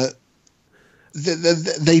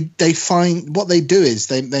they find what they do is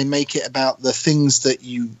they make it about the things that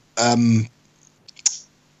you.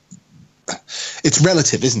 It's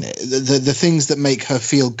relative, isn't it? The things that make her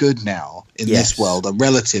feel good now in this world are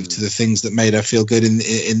relative to the things that made her feel good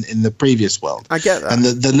in the previous world. I get that. And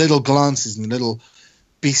the little glances and the little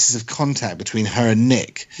pieces of contact between her and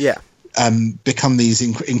Nick become these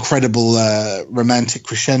incredible romantic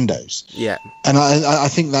crescendos. Yeah. And I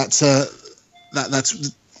think that's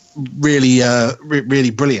really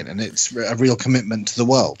really brilliant, and it's a real commitment to the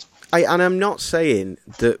world. And I'm not saying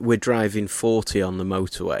that we're driving 40 on the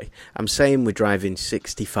motorway. I'm saying we're driving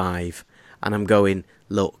 65, and I'm going,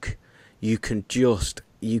 look, you can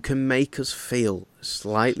make us feel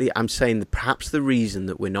slightly. I'm saying that perhaps the reason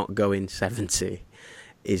that we're not going 70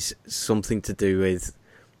 is something to do with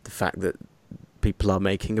the fact that people are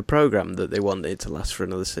making a program that they want it to last for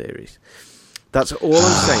another series. That's all I'm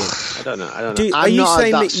saying. I don't know. I'm not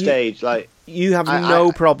saying at that stage. You have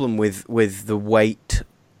no problem with the weight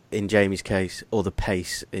in Jamie's case, or the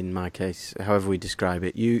pace in my case, however we describe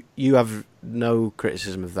it. You have no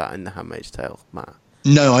criticism of that in The Handmaid's Tale, Matt?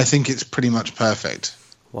 No, I think it's pretty much perfect.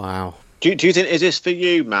 Wow. Do you think, is this for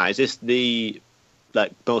you, Matt? Is this the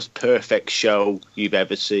most perfect show you've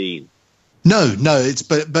ever seen? No, it's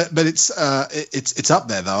but it's up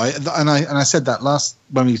there though. I said that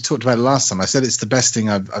when we talked about it last time. I said it's the best thing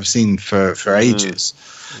I've seen for ages.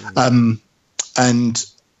 And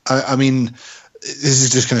I mean, this is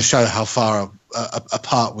just going to show how far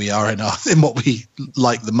apart we are in what we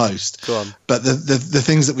like the most. Go on. But the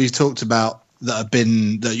things that we've talked about that have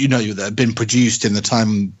been produced in the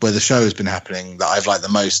time where the show has been happening that I've liked the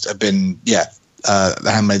most have been The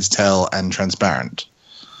Handmaid's Tale and Transparent.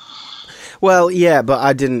 Well, yeah, but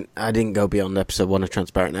I didn't go beyond episode 1 of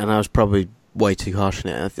Transparent, and I was probably way too harsh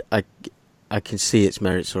on it. I can see its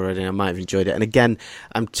merits already. I might have enjoyed it. And again,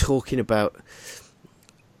 I'm talking about.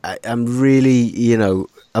 I'm really,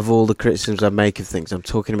 of all the criticisms I make of things, I'm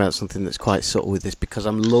talking about something that's quite subtle with this because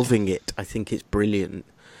I'm loving it. I think it's brilliant.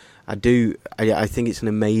 I do. I think it's an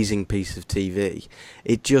amazing piece of TV.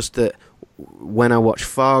 It's just that when I watch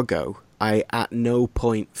Fargo, I at no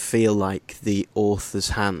point feel like the author's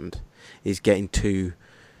hand is getting too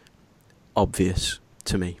obvious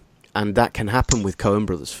to me. And that can happen with Coen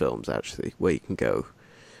Brothers films, actually, where you can go,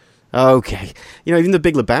 okay. Even The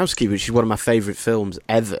Big Lebowski, which is one of my favourite films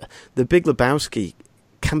ever, The Big Lebowski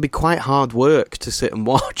can be quite hard work to sit and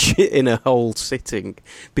watch it in a whole sitting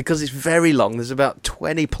because it's very long. There's about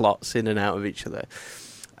 20 plots in and out of each other.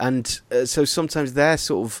 And so sometimes their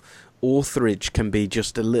sort of authorage can be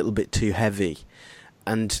just a little bit too heavy.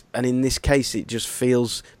 And in this case, it just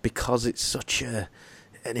feels, because it's such an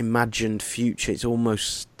imagined future, it's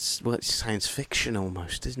almost, it's science fiction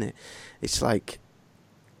almost, isn't it? It's like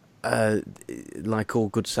all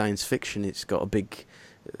good science fiction, it's got a big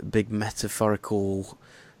metaphorical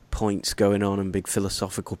points going on and big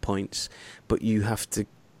philosophical points, but you have to.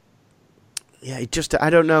 Yeah, I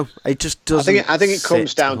don't know. It just doesn't. I think it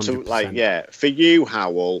comes down 100%. to for you,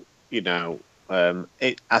 Howell.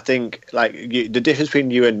 I think the difference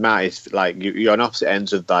between you and Matt is you're on opposite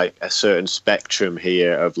ends of a certain spectrum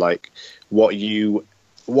here of what you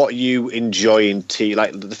enjoy in tea.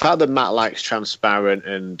 The fact that Matt likes Transparent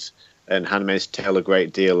and Handmaid's Tale a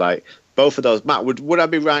great deal. Both of those, Matt, would I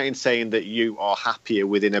be right in saying that you are happier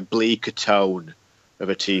within a bleaker tone of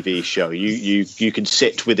a TV show? You can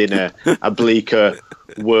sit within a bleaker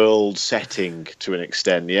world setting to an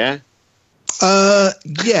extent, yeah.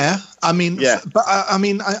 Yeah. I mean, yeah. But I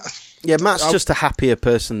mean, Matt's just a happier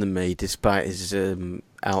person than me, despite his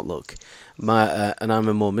outlook. And I'm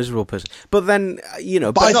a more miserable person. But then,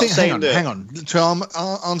 But I think, hang on. To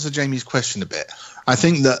answer Jamie's question a bit, I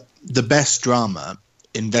think that the best drama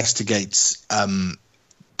investigates the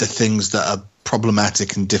things that are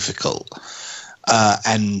problematic and difficult,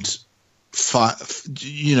 and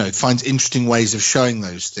finds interesting ways of showing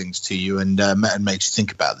those things to you and makes you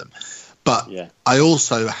think about them. But I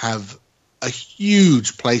also have a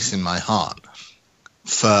huge place in my heart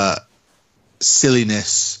for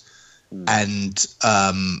silliness and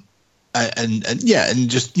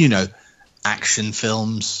just action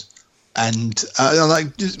films. And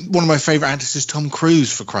one of my favorite actors is Tom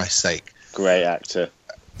Cruise, for Christ's sake. Great actor.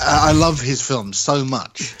 I love his films so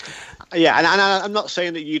much. Yeah, and I'm not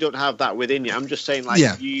saying that you don't have that within you. I'm just saying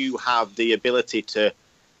you have the ability to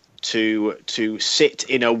sit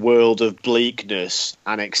in a world of bleakness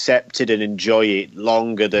and accept it and enjoy it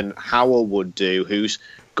longer than Howell would do, who's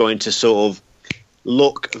going to sort of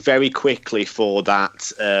look very quickly for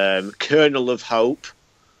that kernel of hope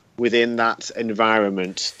within that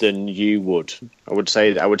environment than you would. I would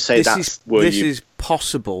say this is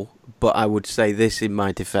possible, but I would say this in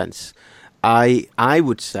my defence. I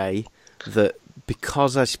would say that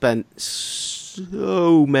because I spent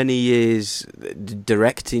so many years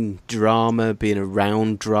directing drama, being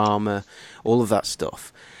around drama, all of that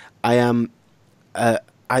stuff, I am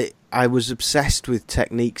I was obsessed with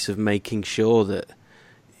techniques of making sure that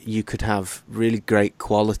you could have really great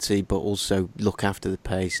quality, but also look after the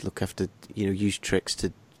pace, use tricks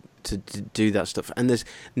to to do that stuff. And there's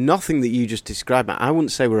nothing that you just described. I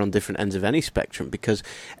wouldn't say we're on different ends of any spectrum, because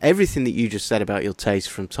everything that you just said about your taste,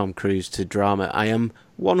 from Tom Cruise to drama, I am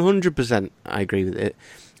 100%, I agree with it.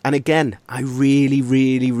 And again, I really,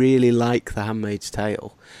 really, really like The Handmaid's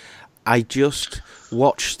Tale. I just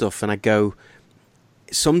watch stuff and I go,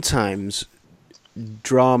 sometimes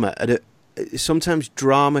drama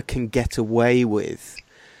can get away with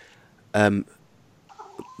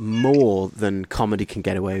more than comedy can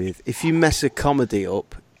get away with. If you mess a comedy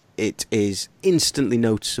up, it is instantly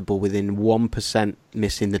noticeable within 1%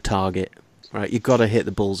 missing the target. Right, you've got to hit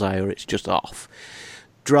the bullseye or it's just off.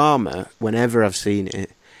 Drama, whenever I've seen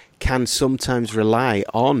it, can sometimes rely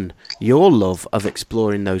on your love of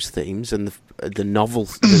exploring those themes and the novel,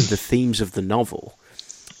 the themes of the novel.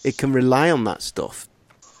 It can rely on that stuff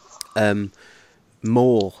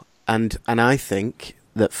more, and I think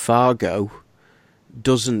that Fargo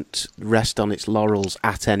doesn't rest on its laurels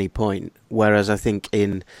at any point, whereas I think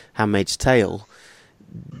in Handmaid's Tale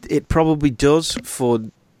it probably does, for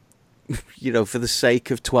the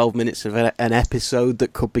sake of 12 minutes of an episode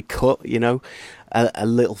that could be cut, a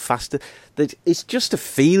little faster. It's just a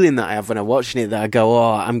feeling that I have when I'm watching it, that I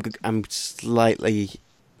go, I'm slightly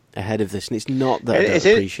ahead of this, and it's not that I don't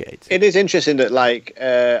appreciate. It is interesting that, like,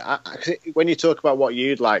 when you talk about what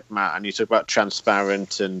you'd like, Matt, and you talk about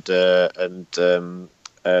Transparent and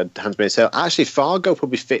Handmaid's Tale, actually Fargo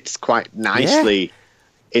probably fits quite nicely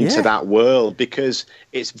into that world, because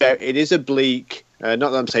it is a bleak.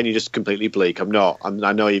 Not that I'm saying you're just completely bleak. I'm not.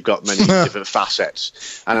 I know you've got many different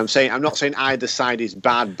facets, and I'm not saying either side is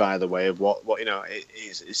bad. By the way, of what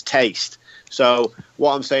is taste. So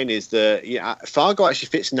what I'm saying is that Fargo actually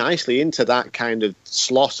fits nicely into that kind of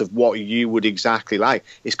slot of what you would exactly like.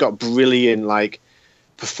 It's got brilliant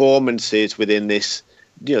performances within this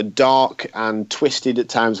dark and twisted at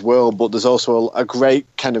times world, but there's also a great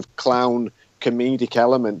kind of clown comedic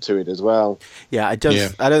element to it as well. Yeah, I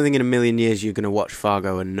don't think in a million years you're going to watch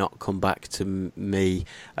Fargo and not come back to me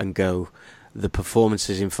and go, the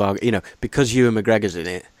performances in Fargo, because Ewan McGregor's in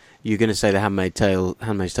it, you're going to say the Handmaid's Tale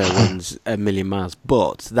wins a million miles.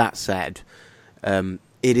 But that said, it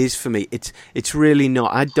is, for me, it's really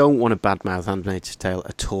not. I don't want to badmouth Handmaid's Tale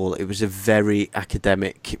at all. It was a very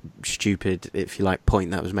academic, stupid, if you like,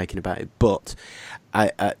 point that I was making about it. But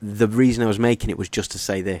the reason I was making it was just to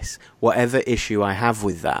say this. Whatever issue I have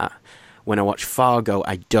with that, when I watch Fargo,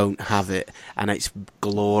 I don't have it. And it's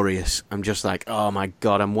glorious. I'm just like, oh my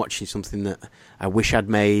God, I'm watching something that I wish I'd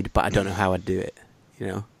made, but I don't know how I'd do it.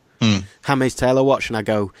 Handmaid's Tale I watch and I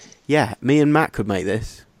go, yeah, me and Matt could make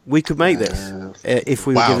this. We could make this if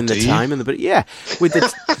we were given the time and the with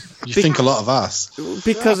the. You think a lot of us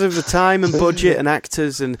because of the time and budget and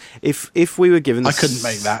actors, and if we were given, I couldn't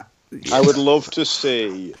make that. I would love to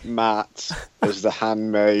see Matt as the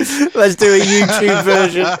handmaid. Let's do a YouTube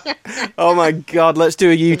version. Oh my God, let's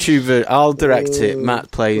do a YouTube version. I'll direct it.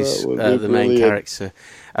 Matt plays the main character,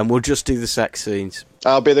 and we'll just do the sex scenes.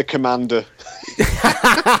 I'll be the commander.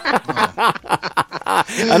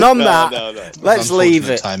 And on let's leave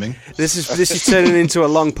it. Timing. This is turning into a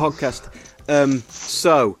long podcast.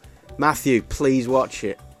 So, Matthew, please watch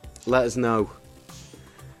it. Let us know.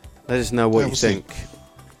 Let us know what you think.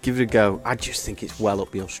 Give it a go. I just think it's well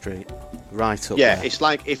up your street. Right up there. It's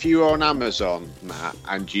like if you were on Amazon, Matt,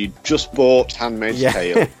 and you just bought Handmaid's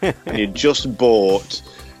Tale, and you just bought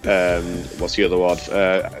what's the other one?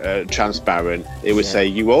 Transparent. It would say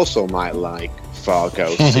you also might like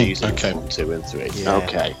Fargo season 1, 2, and 3. Yeah,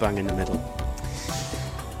 okay, bang in the middle.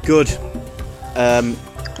 Good.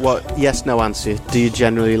 What? Yes, no answer. Do you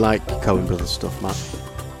generally like Coen Brothers stuff, Matt?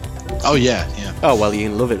 Oh yeah. Oh well, you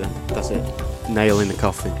can love it then. That's it. Nail in the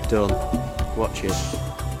coffin. Done. Watch it.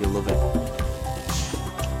 You'll love it.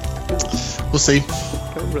 We'll see.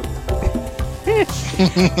 Coen Brothers.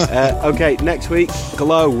 Okay, next week,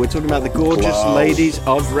 Glow. We're talking about the gorgeous ladies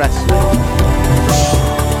of wrestling.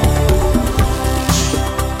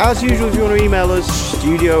 As usual, if you want to email us,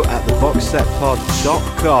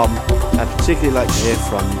 studio@theboxsetpod.com. I'd particularly like to hear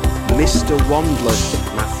from Mr. Wandless,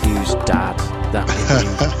 Matthew's dad. That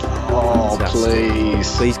would be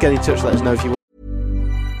please. Please get in touch. Let us know if you.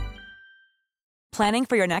 Planning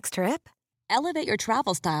for your next trip? Elevate your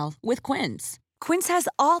travel style with Quince. Quince has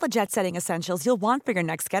all the jet-setting essentials you'll want for your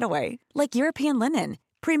next getaway, like European linen,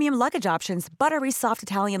 premium luggage options, buttery soft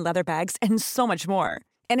Italian leather bags, and so much more.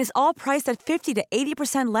 And is all priced at 50 to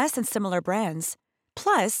 80% less than similar brands.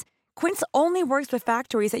 Plus, Quince only works with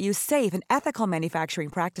factories that use safe and ethical manufacturing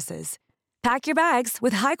practices. Pack your bags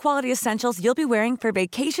with high-quality essentials you'll be wearing for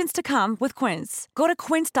vacations to come with Quince. Go to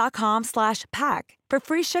quince.com/pack for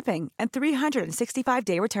free shipping and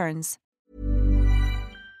 365-day returns.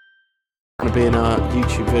 going to be in our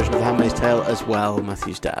YouTube version of The Handmaid's Tale as well,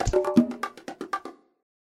 Matthew's dad.